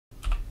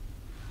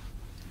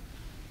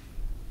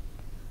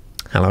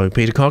Hello,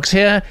 Peter Cox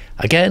here.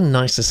 Again,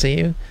 nice to see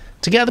you.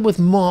 Together with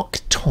Mark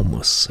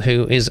Thomas,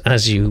 who is,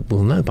 as you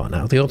will know by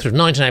now, the author of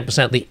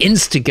 99%, the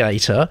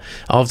instigator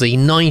of the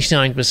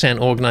 99%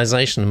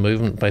 organisation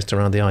movement based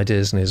around the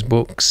ideas in his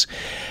books.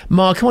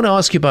 Mark, I want to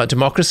ask you about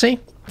democracy.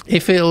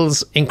 It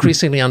feels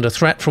increasingly under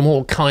threat from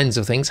all kinds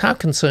of things. How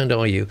concerned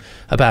are you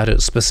about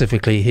it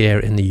specifically here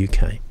in the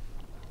UK?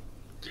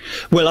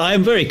 Well, I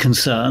am very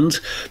concerned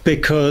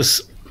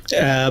because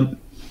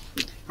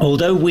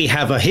although we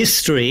have a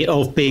history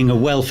of being a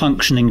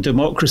well-functioning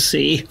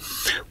democracy,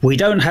 we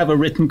don't have a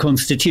written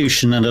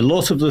constitution, and a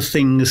lot of the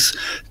things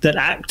that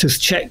act as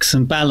checks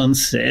and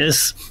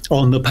balances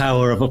on the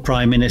power of a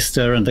prime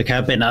minister and the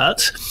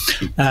cabinet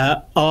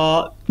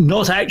are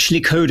not actually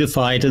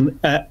codified, and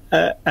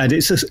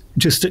it's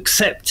just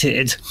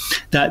accepted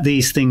that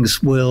these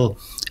things will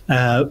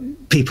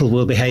people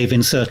will behave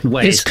in certain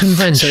ways. It's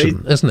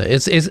convention, isn't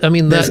it? I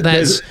mean,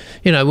 that's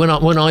you know, when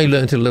I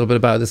learned a little bit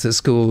about this at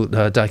school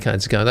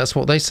decades ago, that's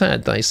what they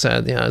said. They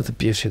said, you know, the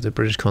beauty of the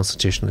British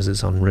Constitution is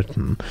it's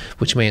unwritten,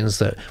 which means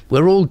that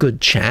we're all good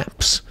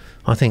chaps.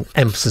 I think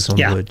emphasis on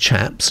the word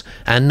chaps,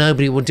 and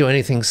nobody will do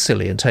anything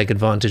silly and take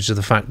advantage of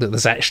the fact that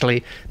there's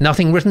actually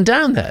nothing written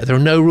down there. There are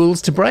no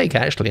rules to break,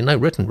 actually, no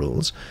written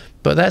rules.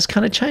 But that's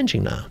kind of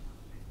changing now.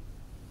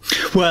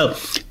 Well,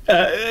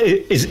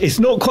 it's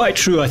not quite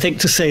true, I think,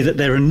 to say that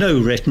there are no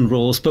written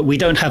rules, but we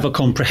don't have a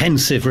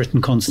comprehensive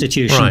written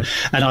constitution. Right.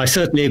 And I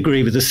certainly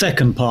agree with the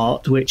second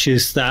part, which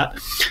is that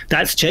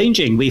that's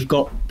changing. We've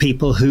got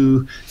people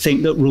who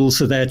think that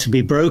rules are there to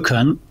be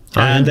broken.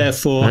 And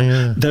therefore,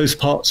 those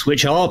parts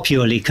which are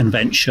purely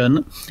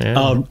convention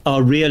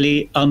are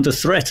really under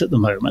threat at the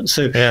moment.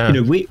 So, you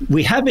know,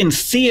 we have in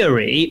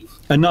theory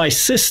a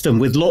nice system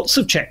with lots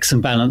of checks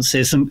and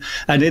balances, and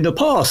in the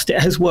past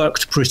it has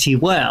worked pretty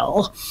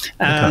well.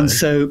 And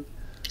so,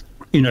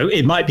 you know,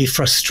 it might be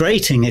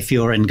frustrating if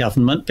you're in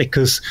government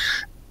because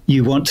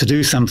you want to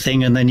do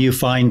something and then you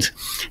find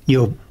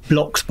you're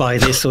blocked by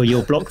this or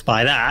you're blocked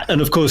by that.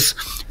 And of course,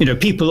 you know,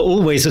 people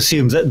always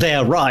assume that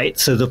they're right.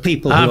 So the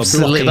people who are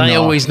blocking they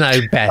always know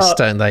best,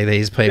 don't they,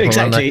 these people?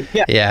 Exactly.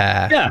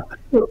 Yeah.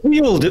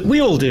 We all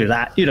do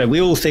that. You know,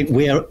 we all think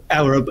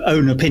our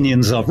own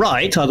opinions are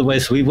right,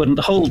 otherwise we wouldn't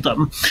hold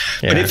them.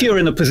 But if you're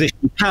in a position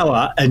of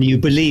power and you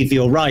believe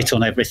you're right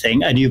on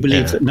everything and you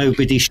believe that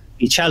nobody should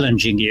be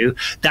challenging you,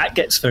 that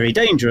gets very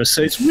dangerous.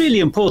 So it's really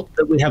important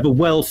that we have a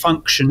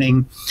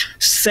well-functioning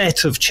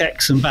set of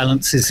checks and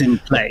balances in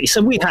place,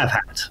 and we have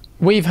had.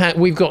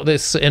 We've got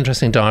this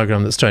interesting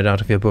diagram that's straight out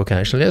of your book,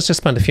 actually. Let's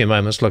just spend a few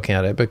moments looking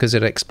at it because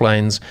it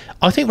explains,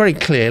 I think, very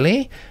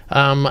clearly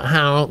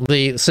how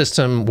the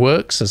system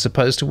works, is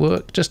supposed to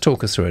work. Just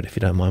talk us through it, if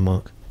you don't mind,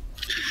 Mark.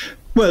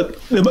 Well,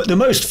 the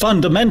most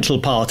fundamental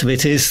part of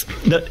it is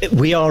that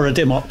we are a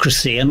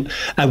democracy. And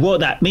what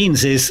that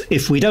means is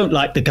if we don't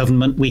like the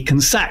government, we can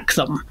sack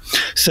them.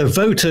 So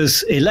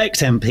voters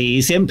elect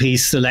MPs. MPs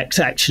select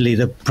actually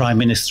the Prime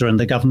Minister and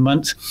the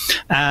government.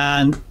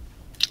 And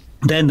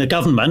then the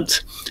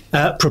government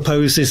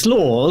proposes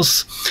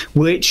laws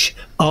which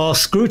are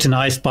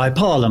scrutinised by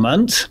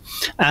Parliament,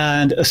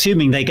 and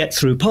assuming they get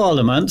through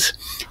Parliament,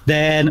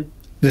 then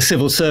the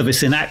civil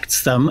service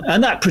enacts them,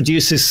 and that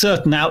produces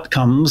certain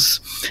outcomes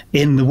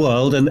in the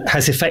world and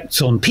has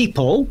effects on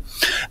people.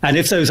 And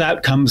if those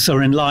outcomes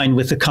are in line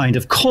with the kind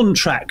of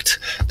contract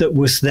that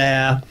was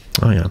there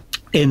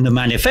in the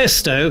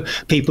manifesto,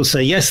 people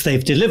say, yes,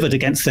 they've delivered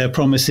against their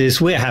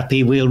promises, we're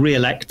happy, we'll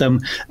re-elect them,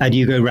 and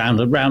you go round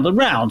and round and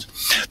round.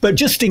 But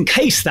just in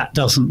case that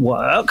doesn't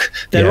work,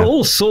 there are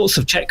all sorts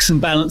of checks and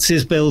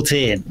balances built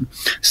in.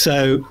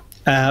 So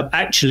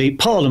actually,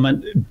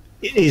 Parliament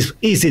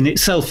is in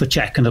itself a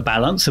check and a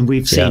balance, and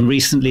we've seen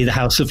recently the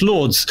House of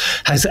Lords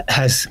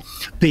has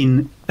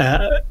been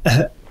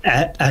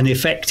an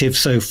effective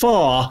so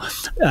far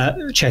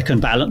check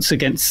and balance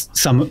against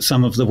some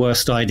of the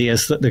worst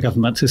ideas that the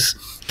government has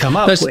come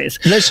up with.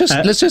 Let's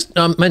just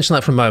mention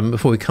that for a moment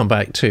before we come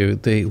back to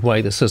the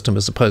way the system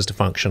is supposed to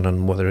function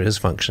and whether it is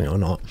functioning or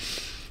not.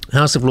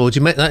 House of Lords,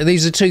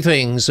 these are two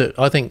things that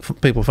I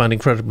think people find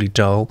incredibly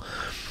dull.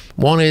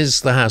 One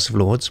is the House of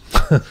Lords,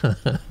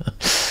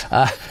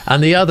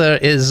 and the other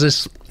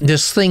is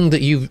this thing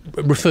that you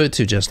referred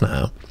to just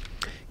now,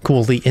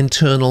 called the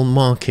Internal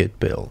Market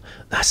Bill.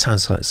 That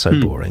sounds like so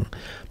boring.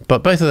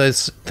 But both of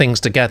those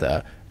things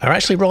together are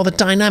actually rather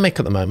dynamic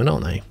at the moment,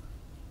 aren't they?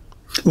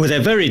 Well,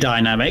 they're very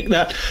dynamic.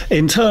 That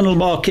Internal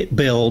Market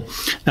Bill,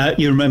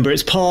 you remember,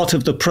 it's part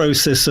of the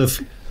process of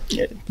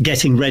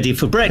getting ready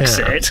for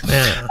Brexit.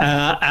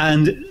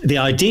 And the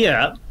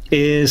idea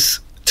is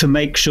to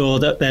make sure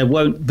that there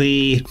won't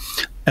be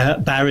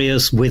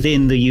barriers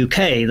within the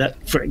UK, that,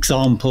 for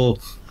example,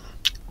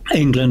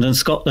 England and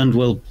Scotland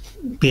will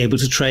be able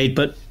to trade,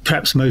 but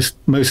perhaps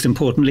most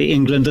importantly,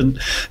 England and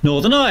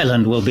Northern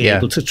Ireland will be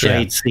able to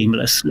trade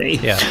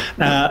seamlessly.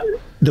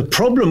 The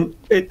problem,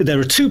 there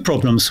are two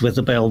problems with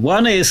the bill.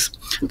 One is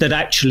that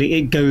actually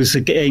it goes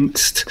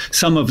against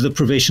some of the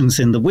provisions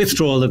in the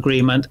withdrawal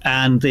agreement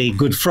and the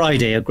Good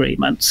Friday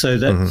Agreement, so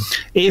that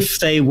if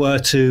they were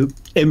to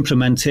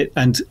implement it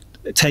and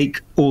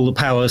take all the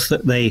powers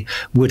that they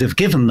would have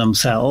given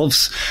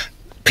themselves,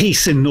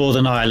 peace in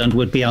Northern Ireland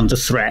would be under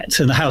threat.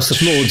 And the House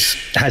of Lords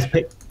has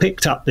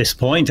picked up this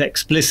point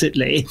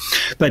explicitly.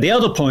 But the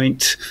other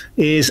point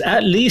is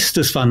at least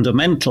as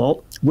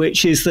fundamental,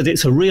 which is that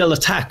it's a real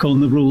attack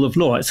on the rule of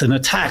law. It's an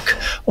attack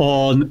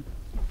on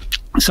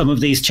some of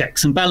these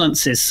checks and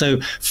balances.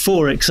 So,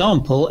 for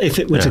example, if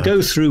it were to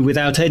go through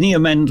without any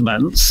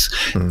amendments,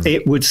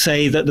 it would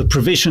say that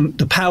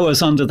the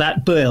powers under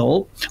that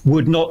bill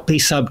would not be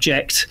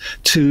subject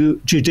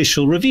to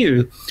judicial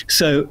review.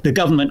 So the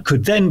government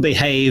could then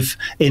behave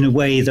in a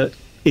way that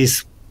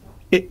is,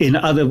 in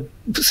other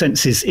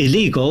senses,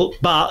 illegal,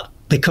 but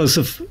because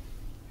of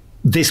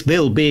this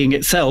bill being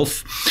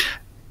itself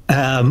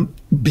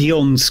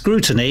beyond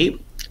scrutiny,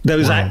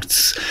 those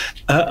acts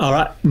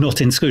are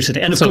not in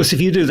scrutiny. And of course,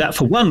 if you do that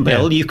for one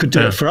bill, you could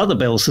do it for other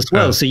bills as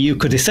well. So you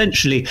could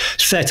essentially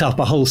set up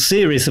a whole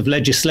series of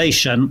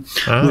legislation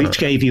which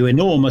gave you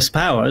enormous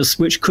powers,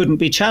 which couldn't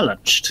be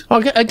challenged.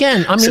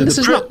 Again, I mean,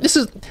 so this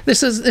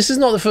is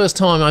not the first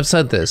time I've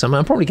said this. I mean,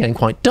 I'm probably getting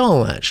quite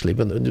dull, actually,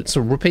 but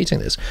sort of repeating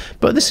this.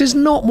 But this is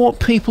not what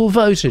people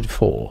voted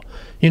for.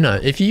 You know,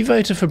 if you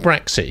voted for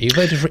Brexit, you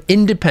voted for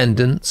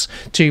independence,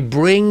 to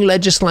bring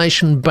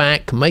legislation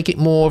back, make it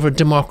more of a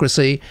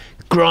democracy,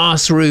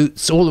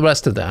 grassroots, all the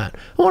rest of that.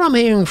 What I'm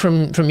hearing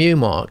from you,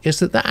 Mark, is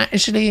that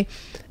actually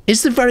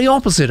is the very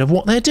opposite of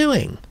what they're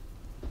doing.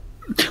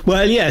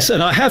 Well, yes,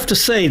 and I have to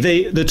say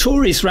the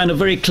Tories ran a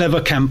very clever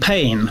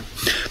campaign,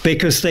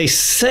 because they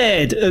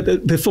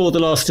said before the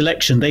last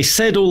election, they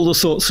said all the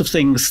sorts of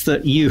things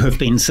that you have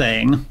been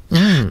saying,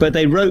 but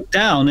they wrote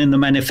down in the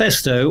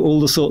manifesto all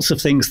the sorts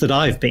of things that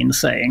I've been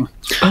saying.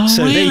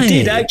 So really?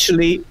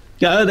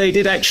 They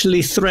did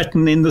actually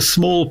threaten in the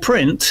small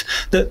print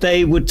that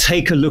they would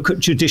take a look at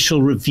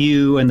judicial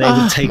review, and they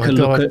would take a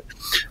look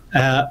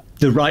at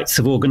the rights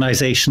of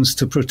organizations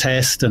to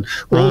protest, and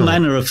all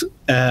manner of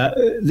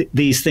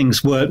these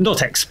things were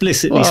not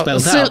explicitly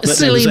spelled out. But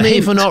silly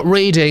me for not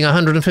reading a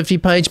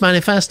 150-page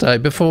manifesto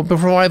before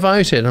I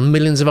voted, and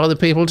millions of other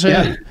people too.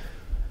 Yeah.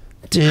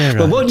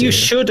 But what you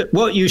should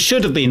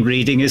have been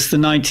reading is the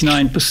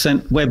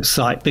 99%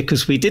 website,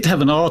 because we did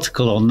have an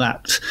article on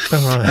that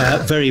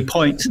very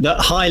point that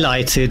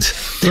highlighted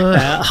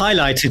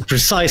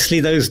precisely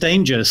those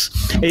dangers.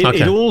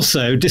 It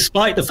also,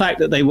 despite the fact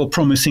that they were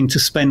promising to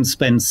spend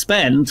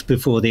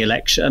before the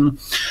election,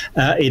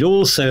 it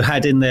also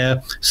had in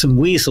there some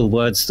weasel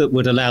words that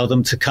would allow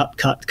them to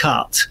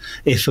cut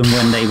if and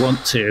when they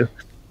want to,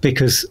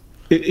 because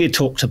it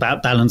talked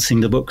about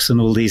balancing the books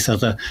and all these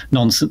other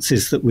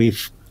nonsenses that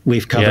we've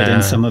covered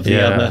in some of the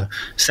other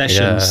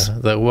sessions.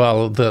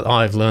 That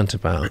I've learnt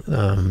about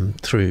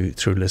through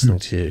listening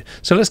to you.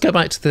 So let's go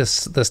back to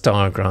this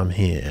diagram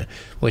here,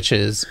 which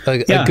is a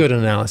good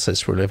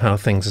analysis, really, of how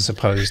things are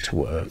supposed to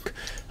work.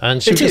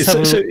 And it is.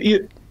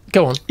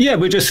 Go on. Yeah,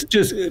 we just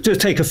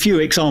take a few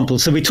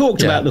examples. So we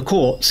talked about the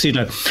courts. You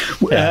know,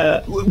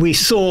 we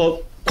saw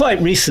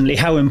quite recently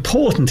how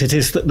important it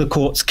is that the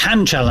courts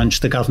can challenge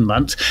the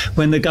government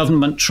when the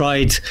government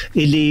tried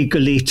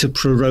illegally to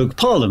prorogue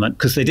Parliament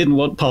because they didn't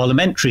want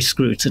parliamentary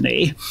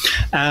scrutiny.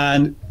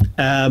 And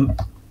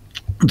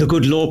the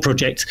Good Law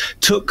Project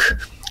took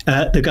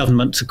the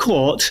government to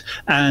court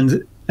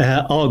and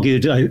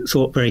argued, I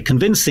thought very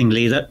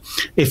convincingly, that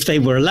if they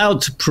were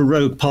allowed to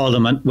prorogue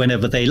Parliament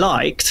whenever they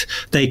liked,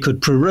 they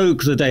could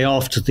prorogue the day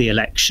after the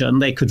election,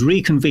 they could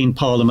reconvene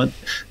Parliament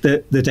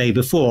the day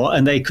before,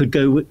 and they could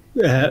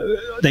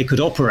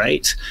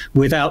operate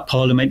without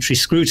parliamentary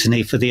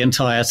scrutiny for the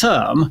entire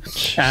term.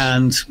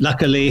 And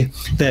luckily,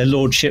 their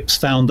lordships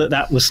found that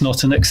that was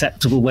not an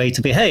acceptable way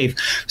to behave.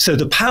 So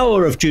the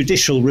power of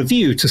judicial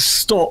review to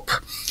stop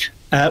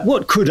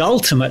what could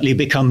ultimately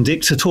become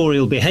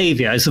dictatorial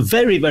behavior is a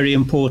very, very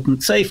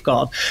important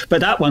safeguard.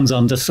 But that one's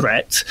under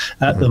threat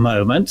at the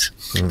moment.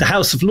 The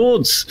House of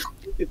Lords,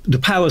 the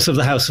powers of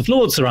the House of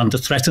Lords are under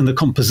threat, and the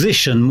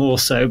composition more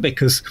so,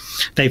 because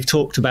they've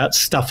talked about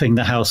stuffing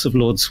the House of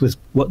Lords with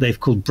what they've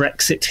called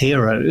Brexit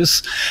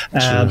heroes,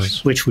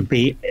 which would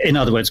be, in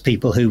other words,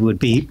 people who would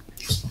be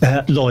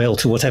loyal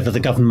to whatever the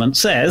government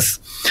says.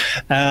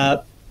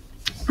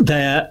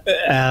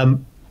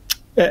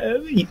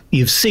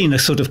 You've seen a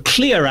sort of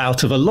clear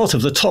out of a lot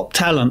of the top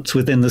talent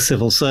within the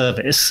civil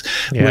service,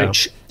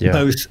 which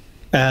both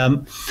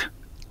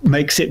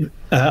makes it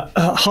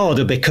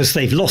harder because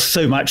they've lost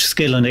so much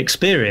skill and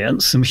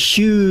experience. Some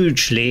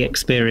hugely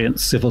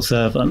experienced civil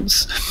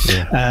servants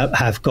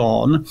have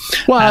gone.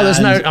 Well, there's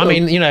I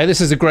mean, this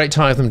is a great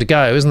time for them to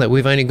go, isn't it?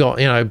 We've only got,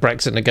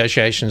 Brexit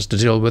negotiations to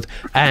deal with,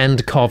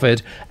 and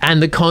COVID,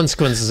 and the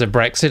consequences of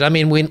Brexit. I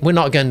mean, we're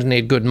not going to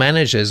need good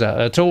managers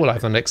at all over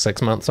the next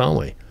 6 months, are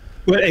we?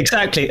 Well,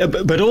 exactly.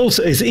 But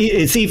also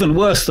it's even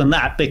worse than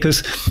that,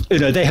 because,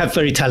 they have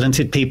very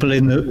talented people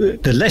in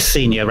the less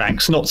senior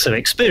ranks, not so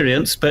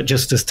experienced, but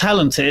just as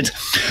talented.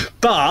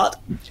 But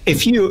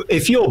if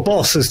your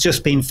boss has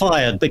just been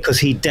fired because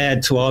he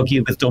dared to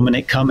argue with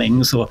Dominic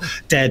Cummings, or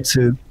dared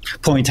to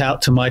point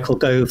out to Michael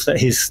Gove that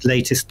his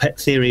latest pet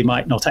theory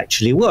might not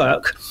actually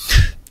work,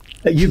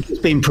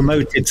 you've been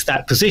promoted to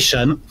that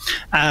position,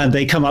 and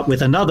they come up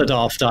with another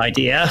daft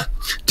idea.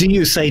 Do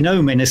you say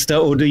no, Minister,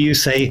 or do you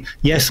say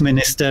yes,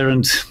 Minister,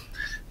 and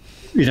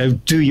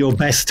do your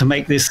best to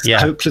make this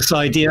hopeless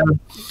idea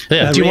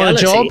do you want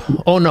a job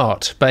or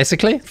not?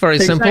 Basically, very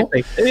simple.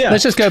 Yeah.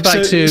 Let's just go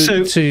back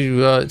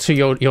to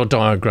your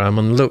diagram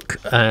and look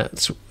at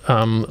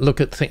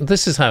things.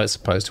 This is how it's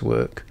supposed to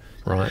work.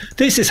 Right.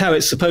 This is how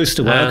it's supposed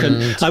to work,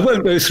 and I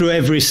won't go through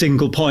every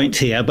single point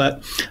here,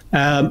 but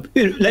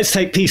let's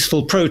take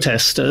peaceful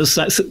protesters.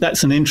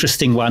 That's an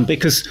interesting one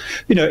because,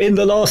 in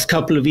the last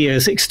couple of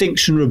years,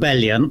 Extinction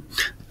Rebellion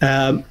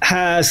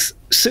has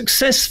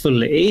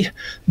successfully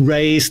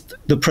raised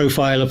the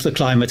profile of the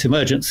climate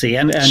emergency,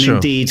 and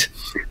indeed,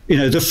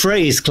 the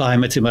phrase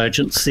climate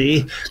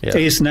emergency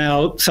is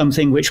now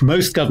something which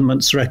most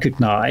governments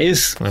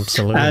recognize.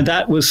 Absolutely. And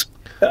that was,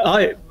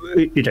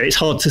 it's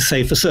hard to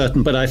say for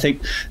certain, but I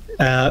think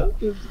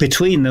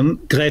between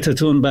them, Greta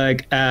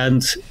Thunberg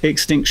and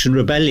Extinction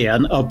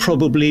Rebellion are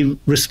probably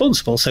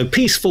responsible. So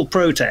peaceful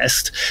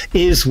protest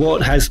is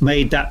what has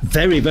made that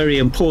very, very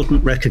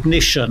important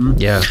recognition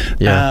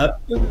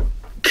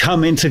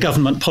come into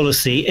government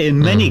policy in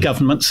many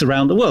governments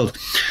around the world.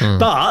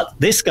 But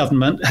this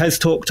government has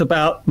talked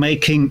about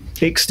making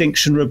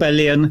Extinction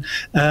Rebellion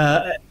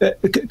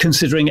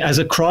considering as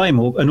a crime,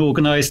 or an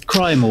organized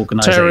crime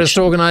organization, terrorist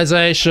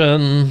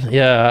organization.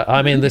 Yeah,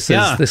 I mean, this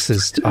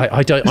is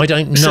I don't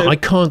know. So, I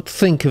can't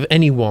think of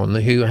anyone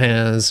who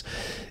has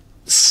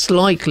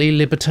slightly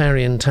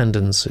libertarian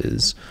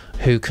tendencies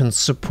who can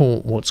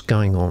support what's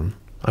going on.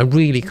 I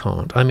really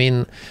can't. I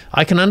mean,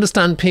 I can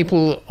understand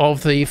people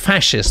of the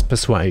fascist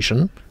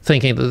persuasion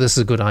thinking that this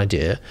is a good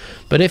idea,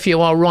 but if you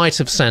are right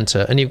of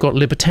centre and you've got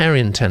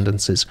libertarian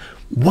tendencies,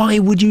 why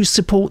would you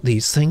support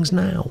these things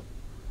now?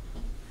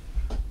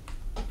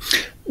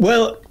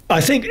 Well,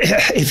 I think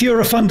if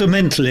you're a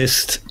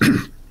fundamentalist,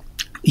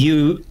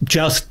 you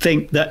just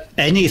think that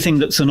anything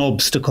that's an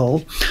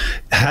obstacle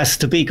has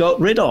to be got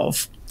rid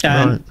of.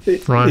 And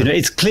right.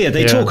 It's clear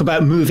they talk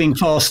about moving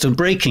fast and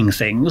breaking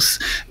things,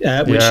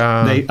 which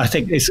I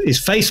think is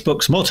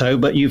Facebook's motto,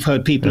 but you've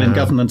heard people in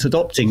government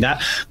adopting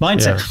that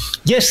mindset.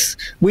 Yes,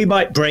 we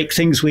might break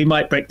things, we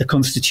might break the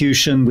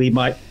Constitution, we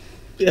might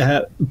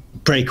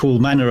break all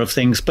manner of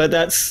things, but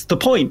that's the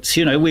point.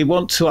 We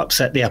want to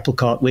upset the apple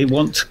cart. We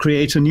want to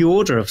create a new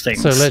order of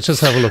things. So let's just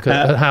have a look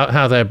at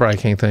how they're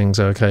breaking things.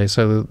 Okay,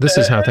 so this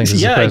is how things are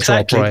supposed to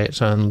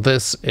operate, and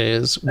this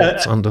is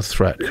what's under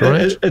threat,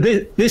 correct?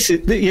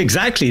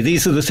 Exactly.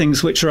 These are the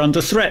things which are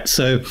under threat.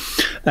 So,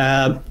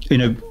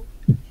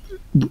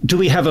 do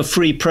we have a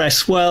free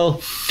press?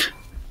 Well,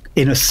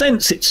 in a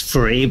sense, it's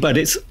free, but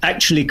it's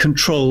actually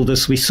controlled,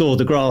 as we saw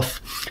the graph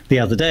the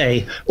other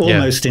day,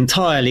 almost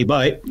entirely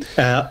by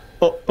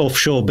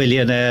offshore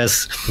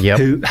billionaires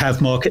who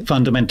have market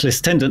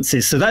fundamentalist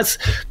tendencies. So that's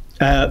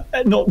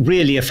not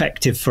really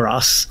effective for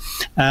us.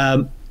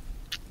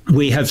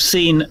 We have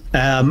seen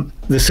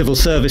the civil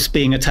service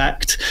being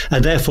attacked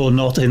and therefore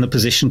not in the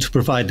position to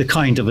provide the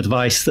kind of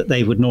advice that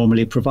they would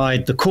normally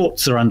provide. The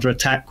courts are under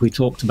attack. We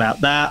talked about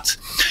that.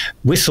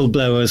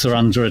 Whistleblowers are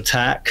under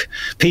attack.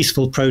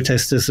 Peaceful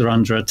protesters are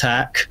under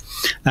attack.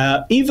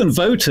 Even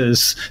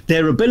voters,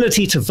 their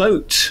ability to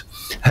vote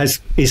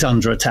is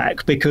under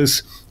attack,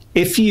 because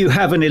if you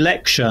have an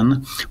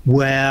election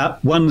where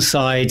one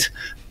side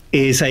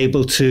is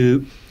able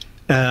to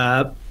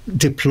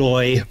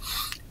deploy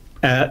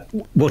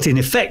what in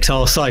effect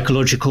are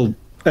psychological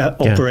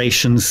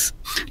operations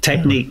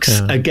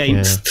techniques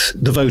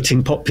against the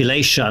voting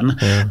population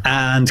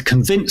and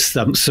convince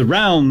them,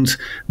 surround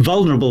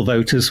vulnerable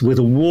voters with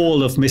a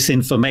wall of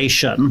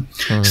misinformation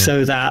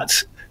so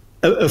that,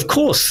 of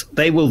course,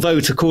 they will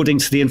vote according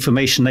to the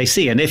information they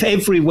see. And if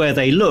everywhere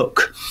they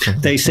look,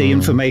 they see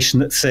information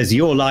that says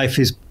your life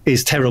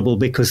is terrible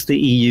because the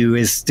EU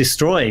is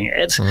destroying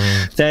it,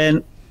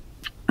 then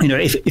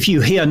if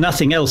you hear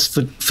nothing else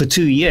for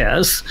 2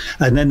 years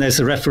and then there's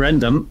a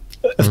referendum,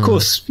 of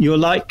course, you're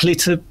likely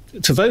to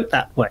vote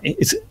that way.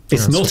 It's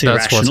not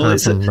irrational.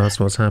 That's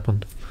what's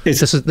happened.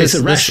 It's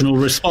a rational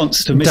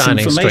response to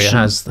misinformation.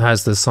 Downing Street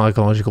has the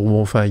psychological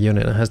warfare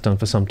unit. It has done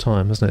for some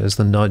time, hasn't it? It's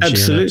the nudge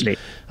Absolutely. unit.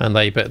 And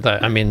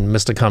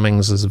Mr.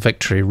 Cummings'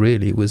 victory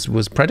really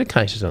was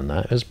predicated on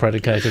that. It was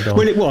predicated on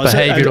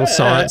behavioural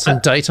science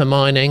and data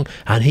mining,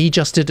 and he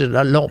just did it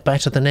a lot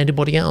better than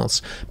anybody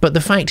else. But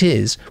the fact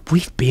is,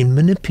 we've been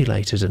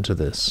manipulated into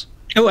this.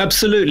 Oh,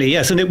 absolutely,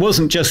 yes. And it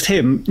wasn't just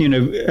him.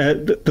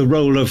 The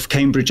role of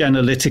Cambridge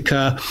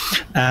Analytica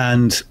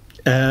and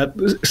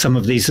some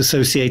of these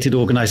associated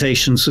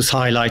organizations was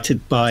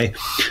highlighted by,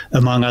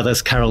 among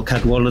others, Carol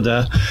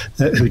Cadwallader,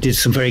 who did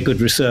some very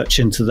good research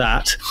into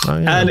that.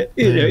 And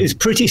it's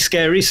pretty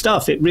scary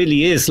stuff. It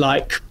really is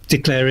like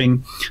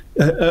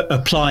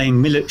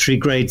applying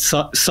military-grade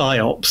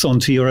psyops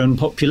onto your own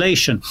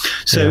population.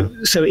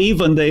 So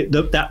even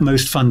that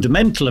most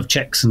fundamental of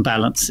checks and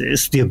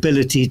balances, the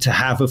ability to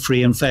have a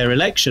free and fair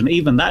election,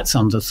 even that's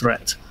under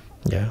threat.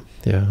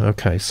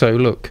 Okay. So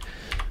look,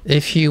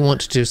 if you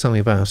want to do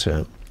something about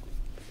it,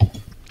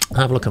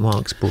 have a look at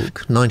Mark's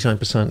book,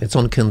 99%. It's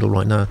on Kindle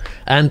right now,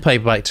 and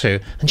paperback too,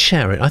 and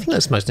share it. I think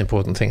that's the most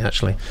important thing,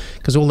 actually,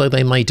 because although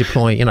they may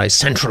deploy,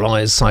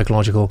 centralized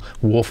psychological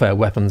warfare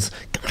weapons,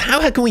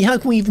 how can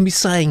we even be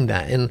saying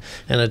that in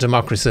a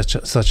democracy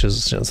such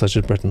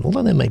as Britain?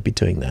 Although they may be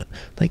doing that,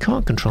 they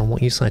can't control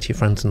what you say to your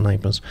friends and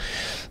neighbours.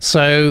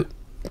 So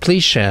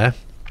please share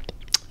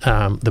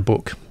the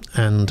book,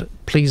 and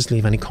please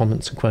leave any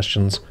comments and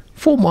questions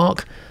for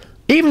Mark,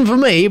 even for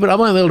me, but I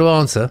won't be able to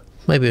answer.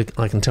 Maybe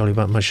I can tell you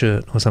about my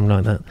shirt or something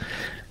like that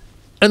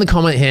in the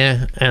comment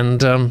here,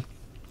 and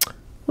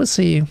we'll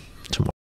see you tomorrow.